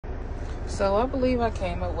So I believe I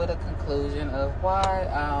came up with a conclusion of why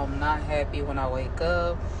I'm not happy when I wake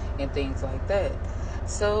up and things like that.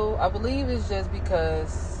 So I believe it's just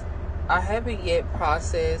because I haven't yet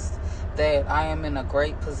processed that I am in a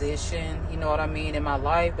great position, you know what I mean, in my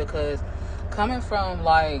life. Because coming from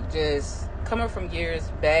years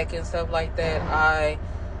back and stuff like that, I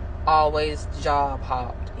always job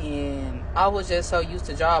hopped, and I was just so used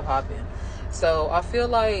to job hopping. So I feel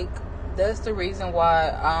like that's the reason why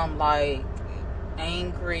I'm like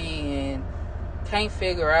angry and can't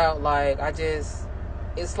figure out, like, I feel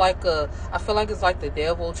like it's like the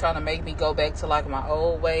devil trying to make me go back to like my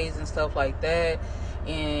old ways and stuff like that,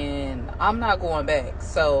 and I'm not going back.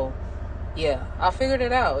 So yeah, I figured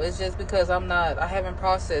it out. It's just because I haven't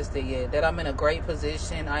processed it yet, that I'm in a great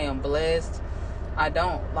position. I am blessed. I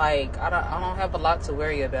don't have a lot to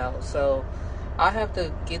worry about. So I have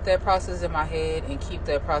to get that process in my head and keep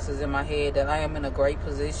that process in my head, that I am in a great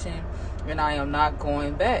position and I am not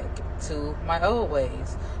going back to my old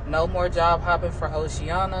ways. No more job hopping for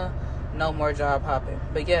Oceana. No more job hopping.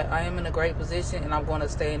 But yeah, I am in a great position and I'm going to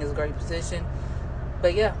stay in this great position.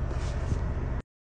 But yeah.